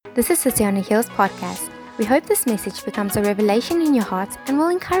This is City on a Hill's podcast. We hope this message becomes a revelation in your heart and will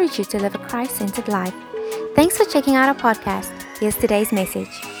encourage you to live a Christ-centered life. Thanks for checking out our podcast. Here's today's message.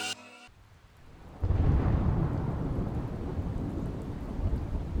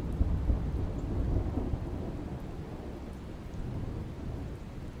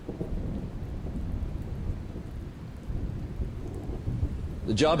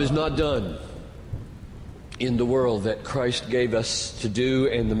 The job is not done in the world that Christ gave us to do,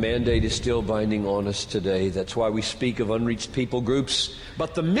 and the mandate is still binding on us today. That's why we speak of unreached people groups.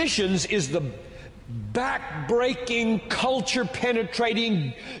 But the missions is the back-breaking,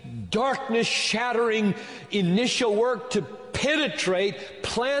 culture-penetrating, darkness-shattering initial work to penetrate,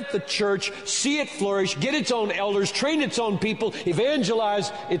 plant the church, see it flourish, get its own elders, train its own people,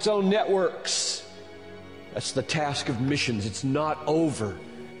 evangelize its own networks. That's the task of missions. It's not over.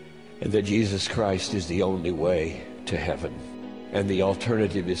 And that Jesus Christ is the only way to heaven. And the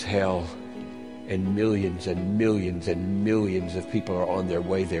alternative is hell. And millions and millions and millions of people are on their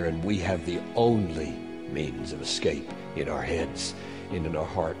way there. And we have the only means of escape in our heads and in our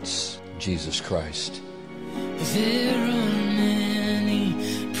hearts. Jesus Christ. There are many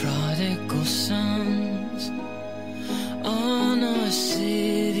prodigal sons on our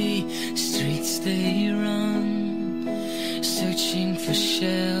city streets they run, searching for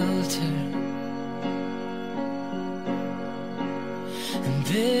shelter. And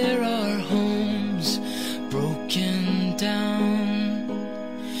there are homes broken down.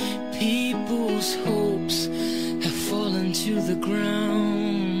 People's hopes have fallen to the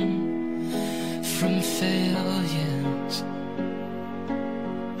ground from failures.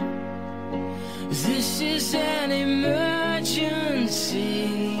 This is an emergency,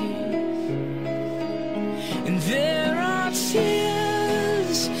 and there are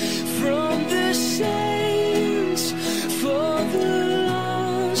tears from the saints for the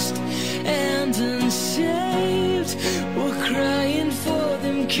lost and unsaved. We're crying for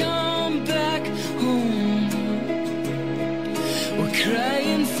them, come back home. We're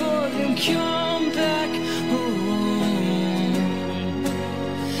crying for them, come back home.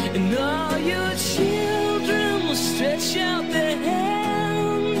 And all your children will stretch out their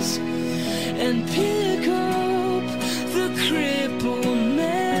hands and pick up the crippled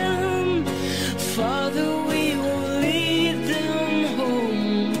man. Father, we will lead them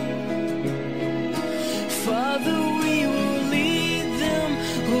home. Father, we will lead them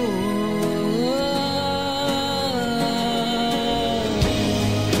home.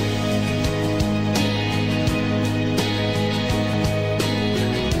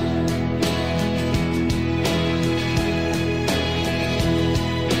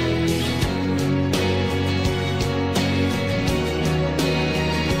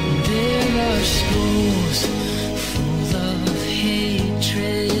 Schools full of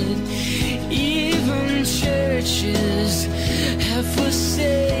hatred, even churches have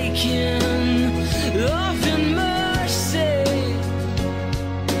forsaken love and mercy.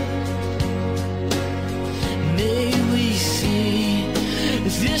 May we see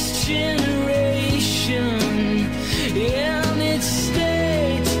this generation in its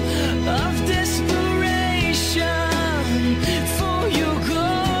state of desperation for your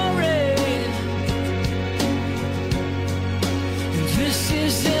glory. This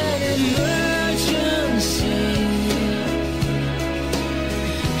is an emergency.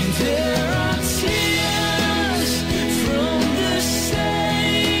 There are tears from the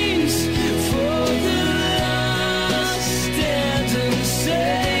saints for the lost and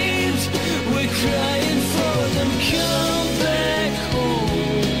unsaved. We're crying for them, come back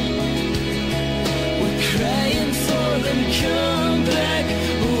home. We're crying for them, come back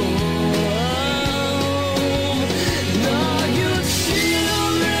home. Now your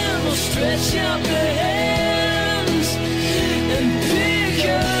children will stretch out their hands and pick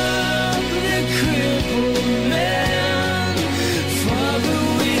up the crippled man. Father,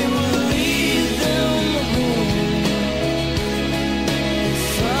 we will lead them home.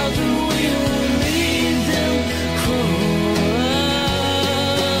 Father, we will lead them home.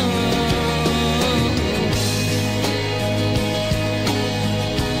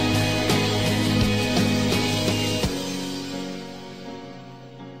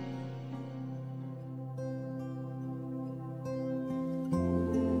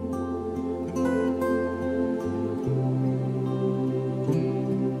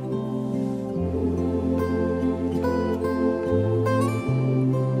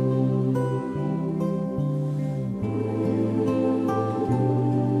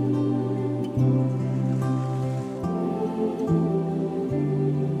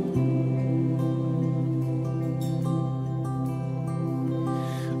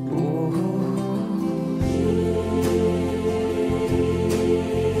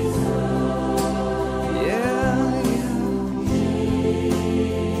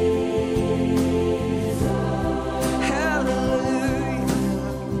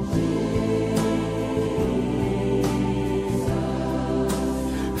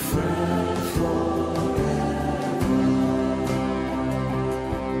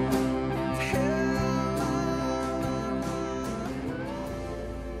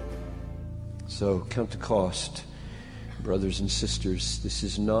 So count the cost, brothers and sisters. This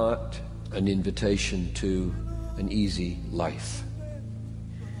is not an invitation to an easy life.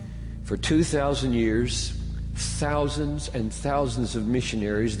 For 2,000 years, thousands and thousands of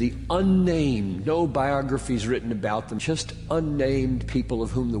missionaries, the unnamed, no biographies written about them, just unnamed people of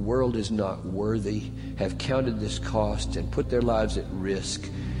whom the world is not worthy, have counted this cost and put their lives at risk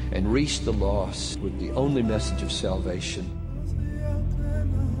and reached the lost with the only message of salvation.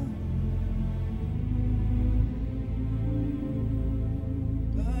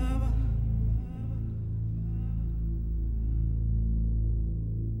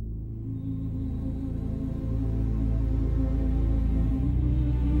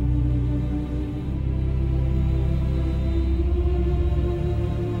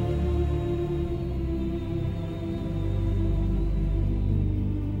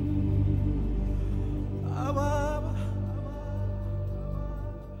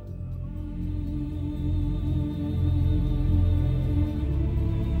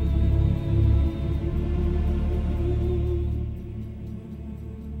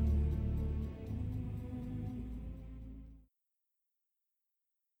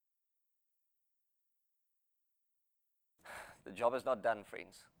 The job is not done,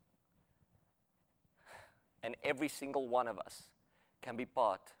 friends. And every single one of us can be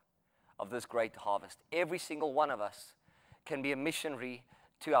part of this great harvest. Every single one of us can be a missionary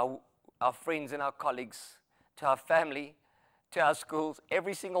to our friends and our colleagues, to our family, to our schools.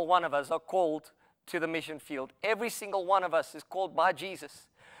 Every single one of us are called to the mission field. Every single one of us is called by Jesus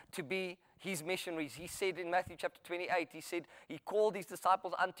to be His missionaries. He said in Matthew chapter 28, He said He called His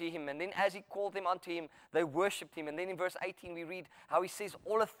disciples unto Him, and then as He called them unto Him, they worshipped Him. And then in verse 18 we read how He says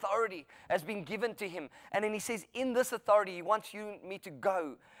all authority has been given to Him. And then He says in this authority He wants you and me to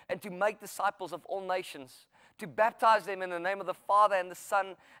go and to make disciples of all nations, to baptize them in the name of the Father and the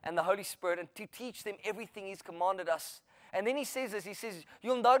Son and the Holy Spirit, and to teach them everything He's commanded us. And then He says this, He says,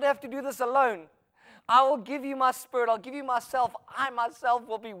 you'll not have to do this alone. I will give you my Spirit, I'll give you myself, I myself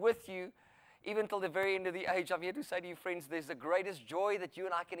will be with you even till the very end of the age. I'm here to say to you, friends, there's the greatest joy that you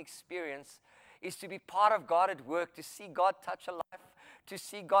and I can experience is to be part of God at work, to see God touch a life, to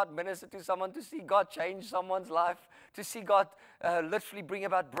see God minister to someone, to see God change someone's life, to see God literally bring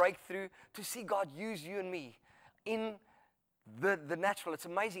about breakthrough, to see God use you and me in the natural. It's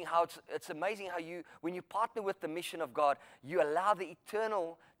amazing how you, when you partner with the mission of God, you allow the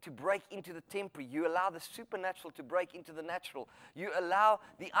eternal to break into the temporary. You allow the supernatural to break into the natural. You allow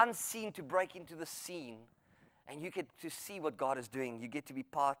the unseen to break into the seen. And you get to see what God is doing. You get to be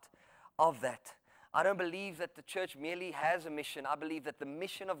part of that. I don't believe that the church merely has a mission. I believe that the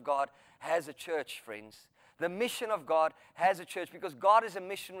mission of God has a church, friends. The mission of God has a church because God is a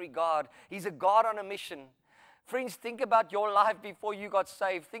missionary God. He's a God on a mission. Friends, think about your life before you got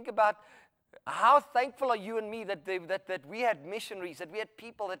saved. Think about how thankful are you and me that we had missionaries, that we had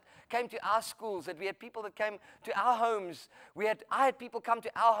people that came to our schools, that we had people that came to our homes. I had people come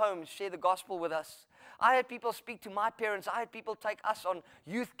to our homes, share the gospel with us. I had people speak to my parents. I had people take us on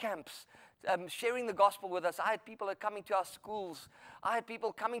youth camps, sharing the gospel with us. I had people that coming to our schools. I had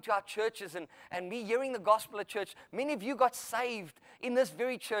people coming to our churches and me hearing the gospel at church. Many of you got saved in this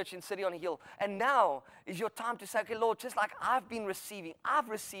very church in City on a Hill. And now is your time to say, okay, Lord, just like I've been receiving, I've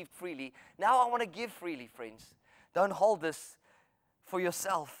received freely. Now I want to give freely, friends. Don't hold this for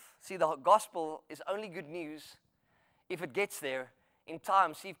yourself. See, the gospel is only good news if it gets there in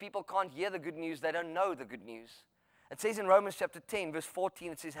time. See, if people can't hear the good news, they don't know the good news. It says in Romans chapter 10, verse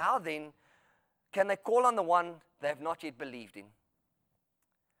 14, it says, how then can they call on the one they have not yet believed in?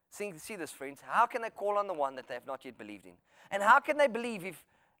 See this, friends. How can they call on the one that they have not yet believed in? And how can they believe if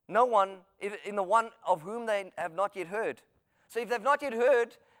in the one of whom they have not yet heard? So if they've not yet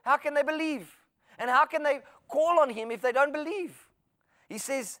heard, how can they believe? And how can they call on Him if they don't believe? He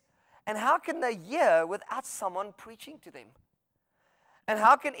says, and how can they hear without someone preaching to them? And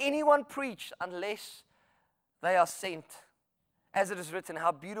how can anyone preach unless they are sent? As it is written,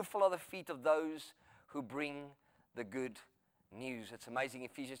 how beautiful are the feet of those who bring the good news. It's amazing.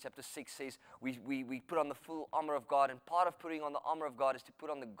 Ephesians chapter 6 says we put on the full armor of God, and part of putting on the armor of God is to put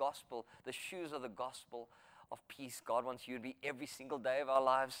on the gospel, the shoes of the gospel of peace. God wants you to be every single day of our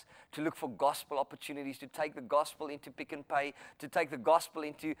lives to look for gospel opportunities, to take the gospel into Pick and Pay, to take the gospel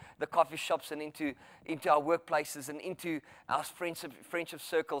into the coffee shops and into our workplaces and into our friendship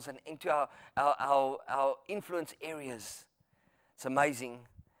circles and into our influence areas. It's amazing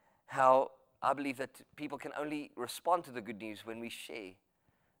how I believe that people can only respond to the good news when we share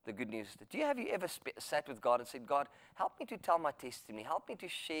the good news. Have you ever sat with God and said, God, help me to tell my testimony. Help me to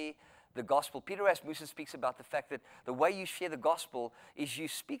share the gospel. Peter Rasmussen speaks about the fact that the way you share the gospel is you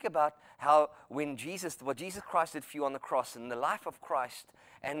speak about how what Jesus Christ did for you on the cross, and the life of Christ,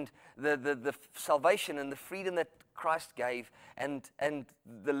 and the salvation and the freedom that Christ gave, and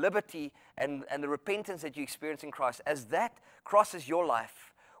the liberty and the repentance that you experience in Christ. As that crosses your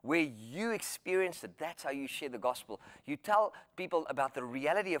life, where you experienced it, that's how you share the gospel. You tell people about the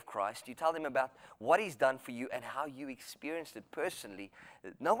reality of Christ. You tell them about what He's done for you and how you experienced it personally.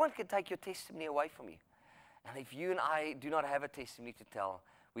 No one can take your testimony away from you. And if you and I do not have a testimony to tell,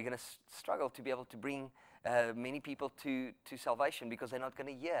 we're going to struggle to be able to bring many people to salvation, because they're not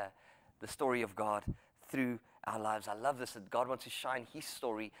going to hear the story of God through our lives. I love this, that God wants to shine His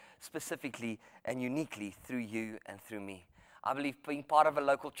story specifically and uniquely through you and through me. I believe being part of a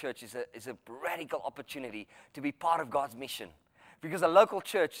local church is a radical opportunity to be part of God's mission. Because a local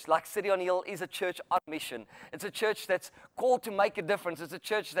church like City on Hill is a church on mission. It's a church that's called to make a difference. It's a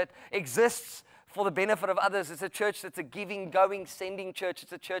church that exists for the benefit of others. It's a church that's a giving, going, sending church.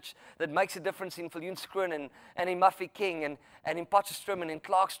 It's a church that makes a difference in Viljoenskroon and in Mafeking and in Potchefstroom and in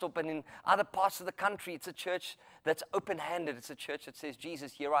Klerksdorp and in other parts of the country. It's a church that's open-handed. It's a church that says,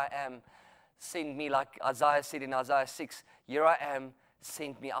 Jesus, here I am. Send me, like Isaiah said in Isaiah 6, here I am,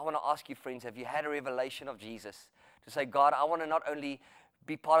 send me. I want to ask you, friends, have you had a revelation of Jesus? To say, God, I want to not only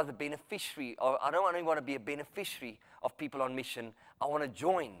be part of the beneficiary, or I don't only want to be a beneficiary of people on mission, I want to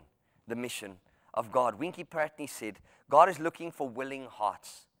join the mission of God. Winky Pratney said, God is looking for willing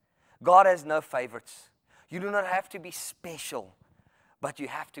hearts. God has no favorites. You do not have to be special, but you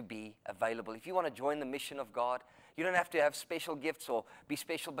have to be available. If you want to join the mission of God, you don't have to have special gifts or be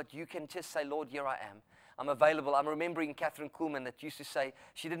special, but you can just say, Lord, here I am. I'm available. I'm remembering Catherine Kuhlman that used to say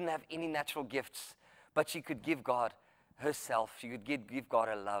she didn't have any natural gifts, but she could give God herself. She could give God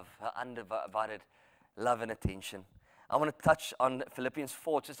her love, her undivided love and attention. I want to touch on Philippians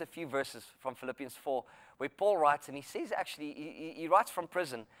 4, just a few verses from Philippians 4, where Paul writes, and he says actually, he writes from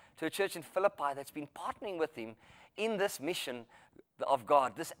prison to a church in Philippi that's been partnering with him in this mission of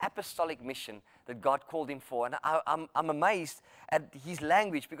God, this apostolic mission that God called him for. And I'm amazed at his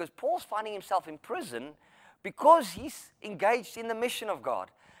language, because Paul's finding himself in prison because he's engaged in the mission of God.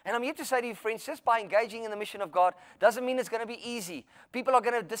 And I'm here to say to you, friends, just by engaging in the mission of God doesn't mean it's going to be easy. People are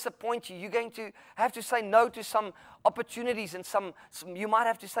going to disappoint you. You're going to have to say no to some opportunities, and you might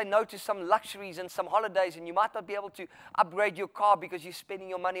have to say no to some luxuries and some holidays, and you might not be able to upgrade your car because you're spending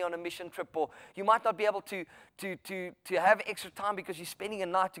your money on a mission trip, or you might not be able to have extra time because you're spending a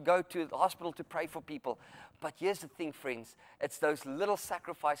night to go to the hospital to pray for people. But here's the thing, friends, it's those little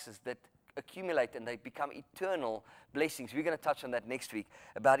sacrifices that accumulate and they become eternal blessings. We're going to touch on that next week,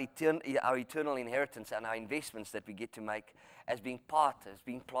 about our eternal inheritance and our investments that we get to make as being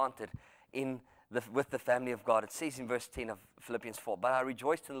planted with the family of God. It says in verse 10 of Philippians 4, but I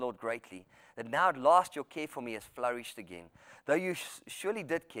rejoiced in the Lord greatly, that now at last your care for me has flourished again. Though you surely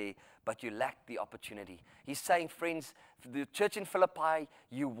did care, but you lacked the opportunity. He's saying, friends, the church in Philippi,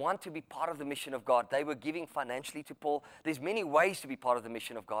 you want to be part of the mission of God. They were giving financially to Paul. There's many ways to be part of the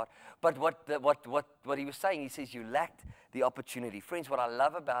mission of God. But what he was saying, he says you lacked the opportunity. Friends, what I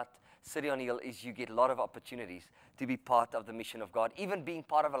love about City on Hill is you get a lot of opportunities to be part of the mission of God. Even being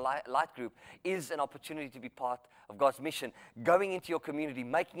part of a light group is an opportunity to be part of God's mission. Going into your community,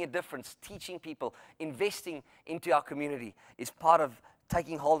 making a difference, teaching people, investing into our community is part of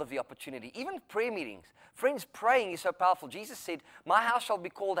taking hold of the opportunity. Even prayer meetings. Friends, praying is so powerful. Jesus said, my house shall be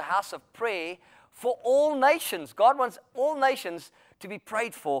called a house of prayer for all nations. God wants all nations to be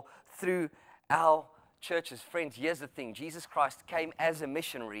prayed for through our churches. Friends, here's the thing. Jesus Christ came as a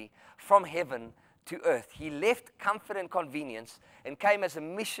missionary from heaven to earth. He left comfort and convenience and came as a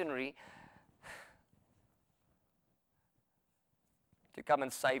missionary to come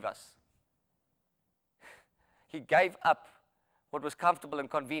and save us. He gave up what was comfortable and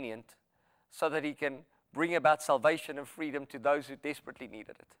convenient so that he can bring about salvation and freedom to those who desperately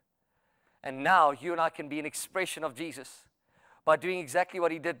needed it. And now you and I can be an expression of Jesus by doing exactly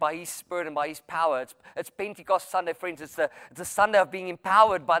what he did by his Spirit and by his power. It's Pentecost Sunday, friends. It's a Sunday of being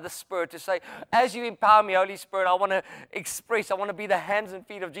empowered by the Spirit to say, as you empower me, Holy Spirit, I want to be the hands and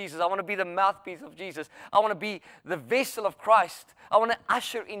feet of Jesus. I want to be the mouthpiece of Jesus. I want to be the vessel of Christ. I want to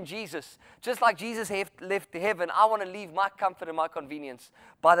usher in Jesus. Just like Jesus left heaven, I want to leave my comfort and my convenience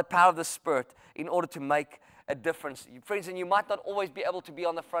by the power of the Spirit in order to make a difference. Friends, and you might not always be able to be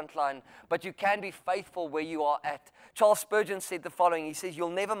on the front line, but you can be faithful where you are at. Charles Spurgeon said the following. He says, you'll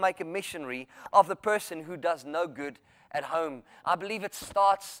never make a missionary of the person who does no good at home. I believe it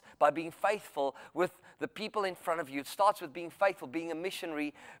starts by being faithful with the people in front of you. It starts with being faithful, being a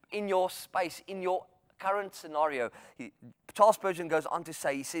missionary in your space, in your current scenario. Charles Spurgeon goes on to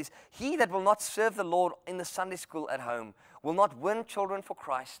say, he says, he that will not serve the Lord in the Sunday school at home will not win children for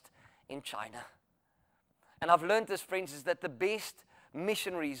Christ in China. And I've learned this, friends, is that the best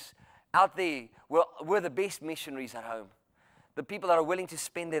missionaries out there were the best missionaries at home. The people that are willing to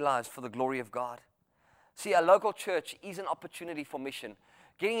spend their lives for the glory of God. See, a local church is an opportunity for mission.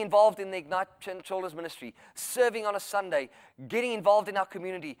 Getting involved in the Ignite Children's Ministry, serving on a Sunday, getting involved in our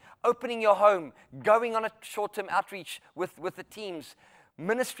community, opening your home, going on a short-term outreach with the teams,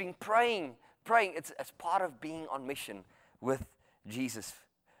 ministering, praying. It's part of being on mission with Jesus.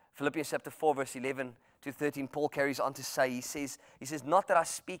 Philippians chapter 4, verse 11 to 13, Paul carries on to say, he says, not that I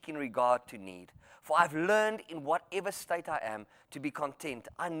speak in regard to need, for I've learned in whatever state I am to be content.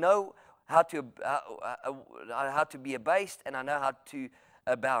 I know how to be abased, and I know how to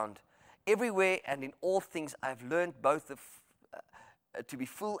abound. Everywhere and in all things I've learned both to be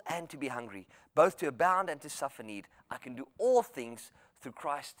full and to be hungry, both to abound and to suffer need. I can do all things through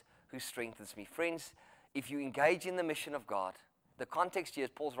Christ who strengthens me. Friends, if you engage in the mission of God, the context here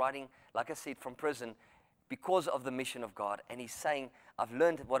is Paul's writing, like I said, from prison because of the mission of God. And he's saying, I've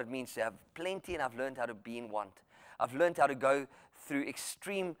learned what it means to have plenty, and I've learned how to be in want. I've learned how to go through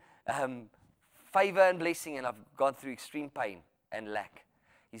extreme favor and blessing, and I've gone through extreme pain and lack.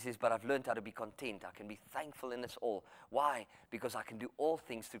 He says, but I've learned how to be content. I can be thankful in this all. Why? Because I can do all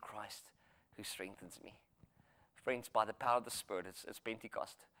things through Christ who strengthens me. Friends, by the power of the Spirit, it's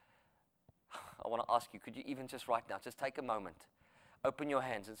Pentecost. I want to ask you, could you even just right now, just take a moment, open your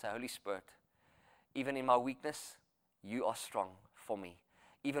hands and say, Holy Spirit, even in my weakness, you are strong for me.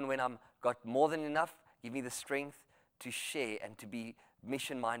 Even when I'm got more than enough, give me the strength to share and to be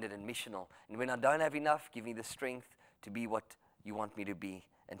mission-minded and missional. And when I don't have enough, give me the strength to be what you want me to be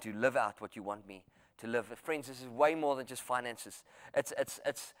and to live out what you want me to live. Friends, this is way more than just finances.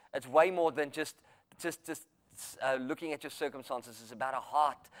 It's way more than just looking at your circumstances. It's about a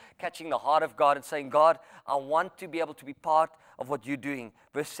heart, catching the heart of God and saying, God, I want to be able to be part of what you're doing.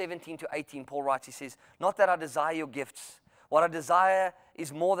 Verse 17 to 18, Paul writes, he says, not that I desire your gifts. What I desire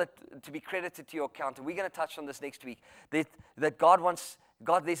is more that to be credited to your account. And we're going to touch on this next week. That God,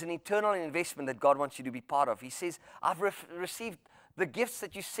 there's an eternal investment that God wants you to be part of. He says, I've received the gifts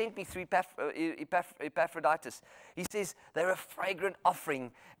that you sent me through Epaphroditus. He says, they're a fragrant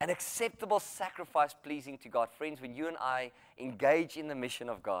offering, an acceptable sacrifice pleasing to God. Friends, when you and I engage in the mission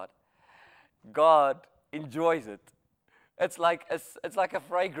of God, God enjoys it. It's like a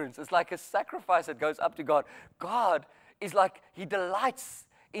fragrance. It's like a sacrifice that goes up to God. God is like, He delights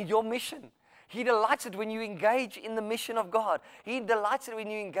in your mission. He delights it when you engage in the mission of God. He delights it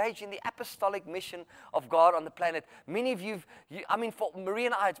when you engage in the apostolic mission of God on the planet. Many of for Maria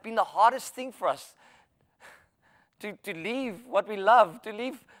and I, it's been the hardest thing for us to leave what we love, to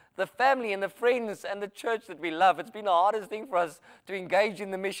leave the family and the friends and the church that we love. It's been the hardest thing for us to engage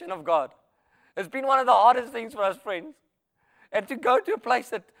in the mission of God. It's been one of the hardest things for us, friends. And to go to a place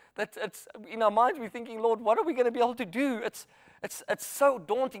that it's in our minds, we're thinking, Lord, what are we going to be able to do? It's so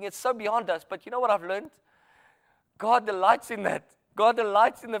daunting. It's so beyond us. But you know what I've learned? God delights in that. God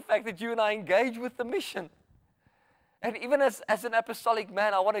delights in the fact that you and I engage with the mission. And even as an apostolic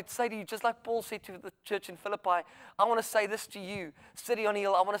man, I want to say to you, just like Paul said to the church in Philippi, I want to say this to you, City on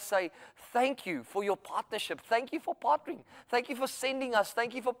Hill. I want to say thank you for your partnership. Thank you for partnering. Thank you for sending us.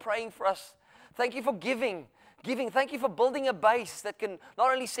 Thank you for praying for us. Thank you for giving. Thank you for building a base that can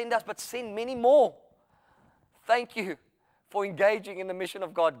not only send us, but send many more. Thank you for engaging in the mission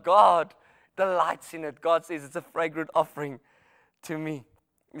of God. God delights in it. God says it's a fragrant offering to me.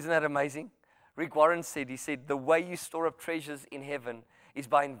 Isn't that amazing? Rick Warren said, the way you store up treasures in heaven is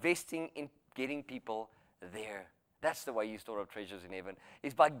by investing in getting people there. That's the way you store up treasures in heaven,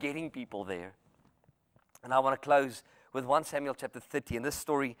 is by getting people there. And I want to close with 1 Samuel chapter 30. And this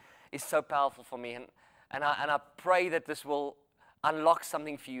story is so powerful for me. And I pray that this will unlock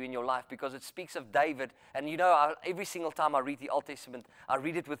something for you in your life, because it speaks of David. And you know, every single time I read the Old Testament, I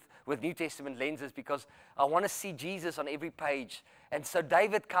read it with New Testament lenses, because I want to see Jesus on every page. And so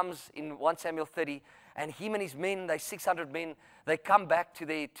David comes in 1 Samuel 30, and him and his men, they 600 men, they come back to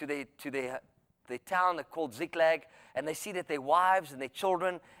their town called Ziklag, and they see that their wives and their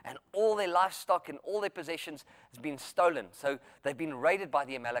children and all their livestock and all their possessions has been stolen. So they've been raided by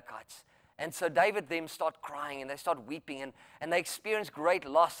the Amalekites. And so David them start crying and they start weeping and they experience great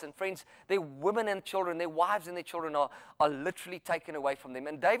loss. And friends, their women and children, their wives and their children are literally taken away from them.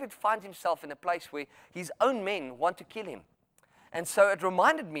 And David finds himself in a place where his own men want to kill him. And so it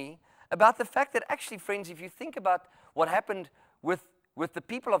reminded me about the fact that actually, friends, if you think about what happened with the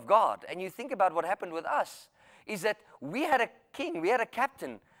people of God and you think about what happened with us, is that we had a king, we had a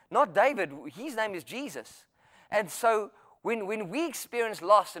captain not David. His name is Jesus. And so when we experienced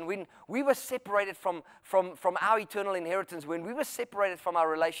loss and when we were separated from our eternal inheritance, when we were separated from our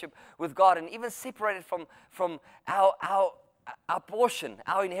relationship with God and even separated from our portion,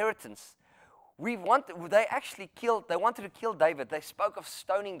 our inheritance, they wanted to kill David. They spoke of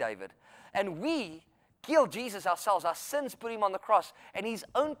stoning David. And we killed Jesus ourselves. Our sins put him on the cross. And his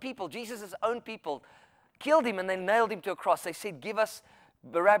own people, Jesus' own people, killed him and they nailed him to a cross. They said, give us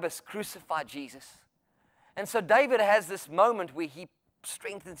Barabbas, crucify Jesus. And so David has this moment where he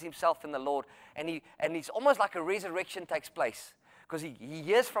strengthens himself in the Lord, and it's almost like a resurrection takes place, because he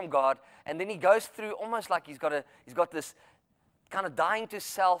hears from God, and then he goes through almost like he's got this kind of dying to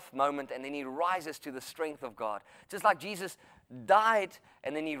self moment, and then he rises to the strength of God. Just like Jesus died,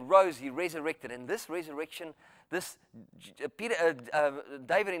 and then he rose, he resurrected, and this resurrection, David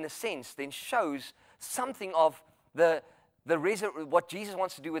in a sense then shows something of what Jesus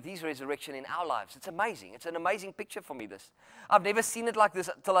wants to do with his resurrection in our lives. It's amazing. It's an amazing picture for me, this. I've never seen it like this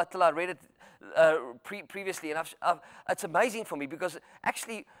till I read it previously. And it's amazing for me because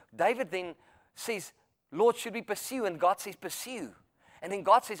actually David then says, Lord, should we pursue? And God says, pursue. And then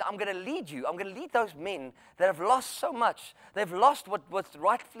God says, I'm going to lead you. I'm going to lead those men that have lost so much. They've lost what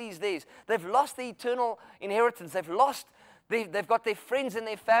rightfully is theirs. They've lost the eternal inheritance. They've got their friends and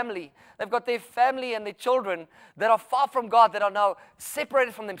their family. They've got their family and their children that are far from God, that are now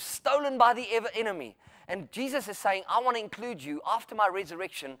separated from them, stolen by the enemy. And Jesus is saying, I want to include you after my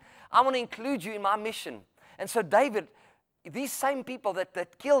resurrection. I want to include you in my mission. And so David, these same people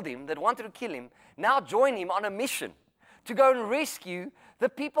that killed him, that wanted to kill him, now join him on a mission to go and rescue the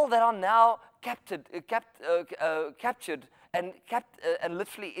people that are now captured and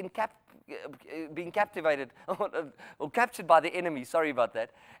literally being captivated or captured by the enemy. Sorry about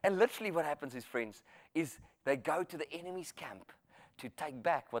that. And literally what happens is, friends, is they go to the enemy's camp to take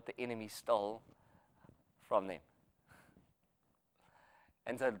back what the enemy stole from them.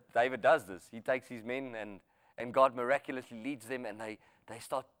 And so David does this. He takes his men and God miraculously leads them, and they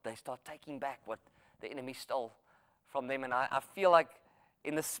start taking back what the enemy stole from them. And I feel like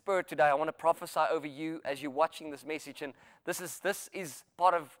in the Spirit today, I want to prophesy over you as you're watching this message. And this is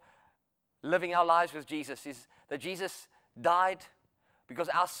part of living our lives with Jesus, is that Jesus died because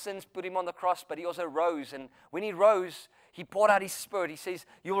our sins put him on the cross, but he also rose. And when he rose, he poured out his Spirit. He says,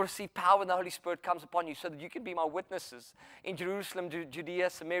 you will receive power when the Holy Spirit comes upon you so that you can be my witnesses in Jerusalem, Judea,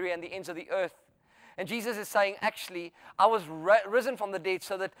 Samaria, and the ends of the earth. And Jesus is saying, actually, I was risen from the dead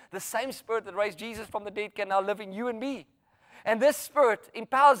so that the same Spirit that raised Jesus from the dead can now live in you and me. And this Spirit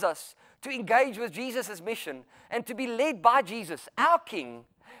empowers us to engage with Jesus' mission and to be led by Jesus, our King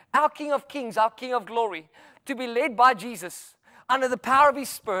of kings, our King of glory, to be led by Jesus under the power of his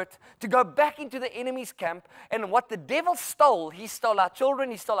Spirit to go back into the enemy's camp. And what the devil stole, he stole our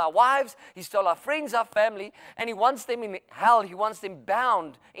children, he stole our wives, he stole our friends, our family, and he wants them in hell, he wants them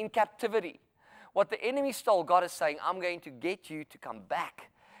bound in captivity. What the enemy stole, God is saying, I'm going to get you to come back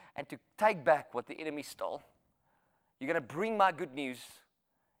and to take back what the enemy stole. You're going to bring my good news,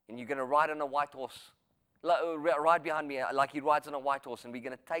 and you're going to ride on a white horse. Ride behind me like he rides on a white horse, and we're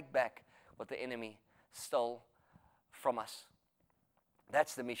going to take back what the enemy stole from us.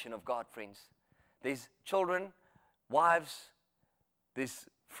 That's the mission of God, friends. There's children, wives, there's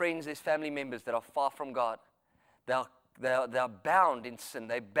friends, there's family members that are far from God. They are bound in sin.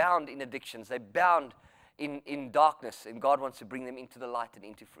 They're bound in addictions. They're bound in darkness, and God wants to bring them into the light and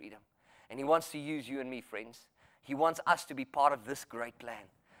into freedom. And he wants to use you and me, friends. He wants us to be part of this great plan.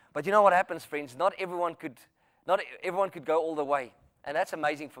 But you know what happens, friends? Not everyone could go all the way. And that's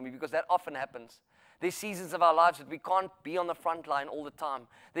amazing for me because that often happens. There's seasons of our lives that we can't be on the front line all the time.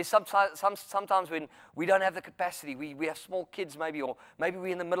 There's sometimes when we don't have the capacity. We have small kids maybe, or maybe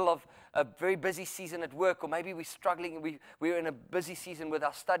we're in the middle of a very busy season at work, or maybe we're struggling, we're in a busy season with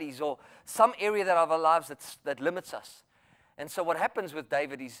our studies, or some area of our lives that limits us. And so what happens with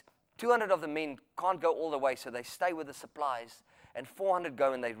David is 200 of the men can't go all the way, so they stay with the supplies, and 400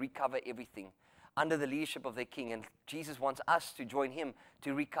 go and they recover everything under the leadership of their king. And Jesus wants us to join him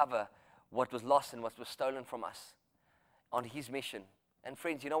to recover what was lost and what was stolen from us on his mission. And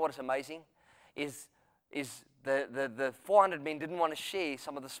friends, you know what is amazing? Is the 400 men didn't want to share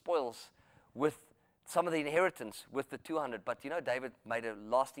some of the spoils with some of the inheritance with the 200. But you know, David made a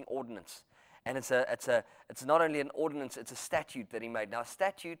lasting ordinance. And it's not only an ordinance, it's a statute that he made. Now, a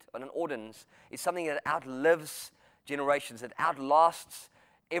statute and an ordinance is something that outlives generations. It outlasts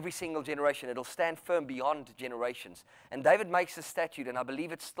every single generation. It'll stand firm beyond generations. And David makes a statute, and I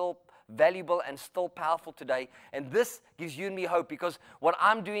believe it's still valuable and still powerful today. And this gives you and me hope, because what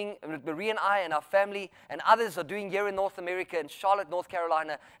I'm doing with Marie and I and our family and others are doing here in North America, in Charlotte, North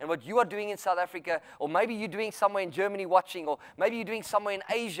Carolina, and what you are doing in South Africa, or maybe you're doing somewhere in Germany watching, or maybe you're doing somewhere in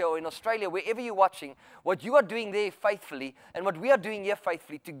Asia or in Australia, wherever you're watching, what you are doing there faithfully and what we are doing here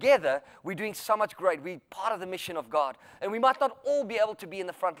faithfully, together, we're doing so much great. We're part of the mission of God. And we might not all be able to be in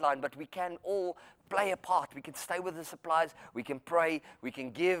the front line, but we can all play a part. We can stay with the supplies, we can pray, we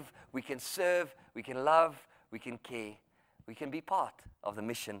can give, we can serve, we can love, we can care. We can be part of the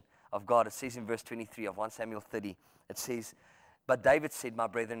mission of God. It says in verse 23 of 1 Samuel 30, it says, "But David said, my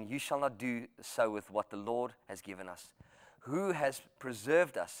brethren, you shall not do so with what the Lord has given us, who has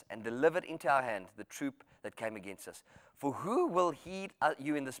preserved us and delivered into our hand the troop that came against us. For who will heed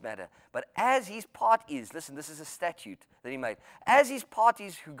you in this matter? But as his part is," listen, this is a statute that he made, "as his part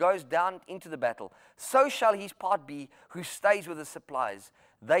is who goes down into the battle, so shall his part be who stays with the supplies.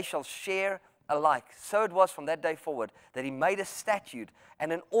 They shall share alike." So it was from that day forward that he made a statute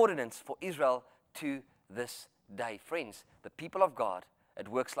and an ordinance for Israel to this day. Friends, the people of God, it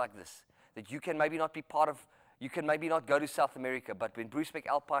works like this, that you can maybe not be part of. You can maybe not go to South America, but when Bruce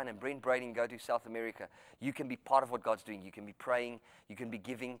McAlpine and Brent Braden go to South America, you can be part of what God's doing. You can be praying, you can be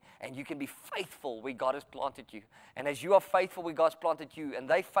giving, and you can be faithful where God has planted you. And as you are faithful where God's planted you, and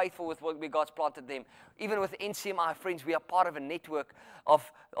they're faithful with where God's planted them, even with NCMI, friends, we are part of a network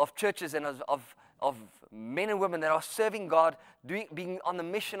of churches and of men and women that are serving God, being on the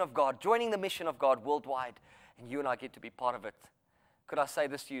mission of God, joining the mission of God worldwide. And you and I get to be part of it. Could I say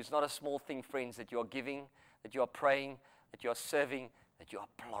this to you? It's not a small thing, friends, that you are giving, that you are praying, that you are serving, that you are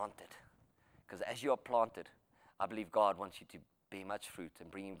planted. Because as you are planted, I believe God wants you to bear much fruit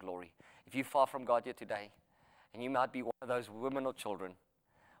and bring Him glory. If you're far from God here today, and you might be one of those women or children,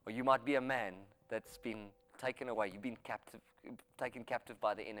 or you might be a man that's been taken away, you've been taken captive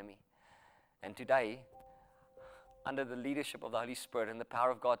by the enemy. And today, under the leadership of the Holy Spirit and the power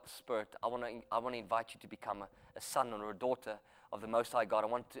of God's Spirit, I want to invite you to become a son or a daughter of the Most High God. I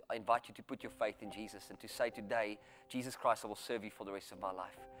want to invite you to put your faith in Jesus and to say today, Jesus Christ, I will serve you for the rest of my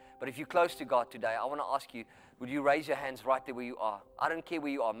life. But if you're close to God today, I want to ask you, would you raise your hands right there where you are? I don't care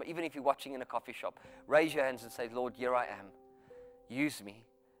where you are, even if you're watching in a coffee shop. Raise your hands and say, Lord, here I am. Use me.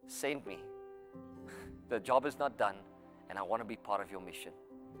 Send me. The job is not done, and I want to be part of your mission.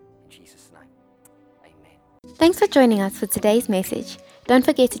 In Jesus' name. Thanks for joining us for today's message. Don't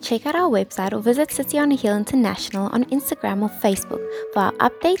forget to check out our website or visit City on a Hill International on Instagram or Facebook for our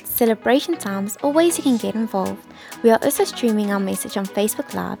updates, celebration times, or ways you can get involved. We are also streaming our message on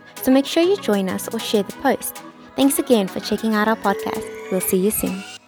Facebook Live, so make sure you join us or share the post. Thanks again for checking out our podcast. We'll see you soon.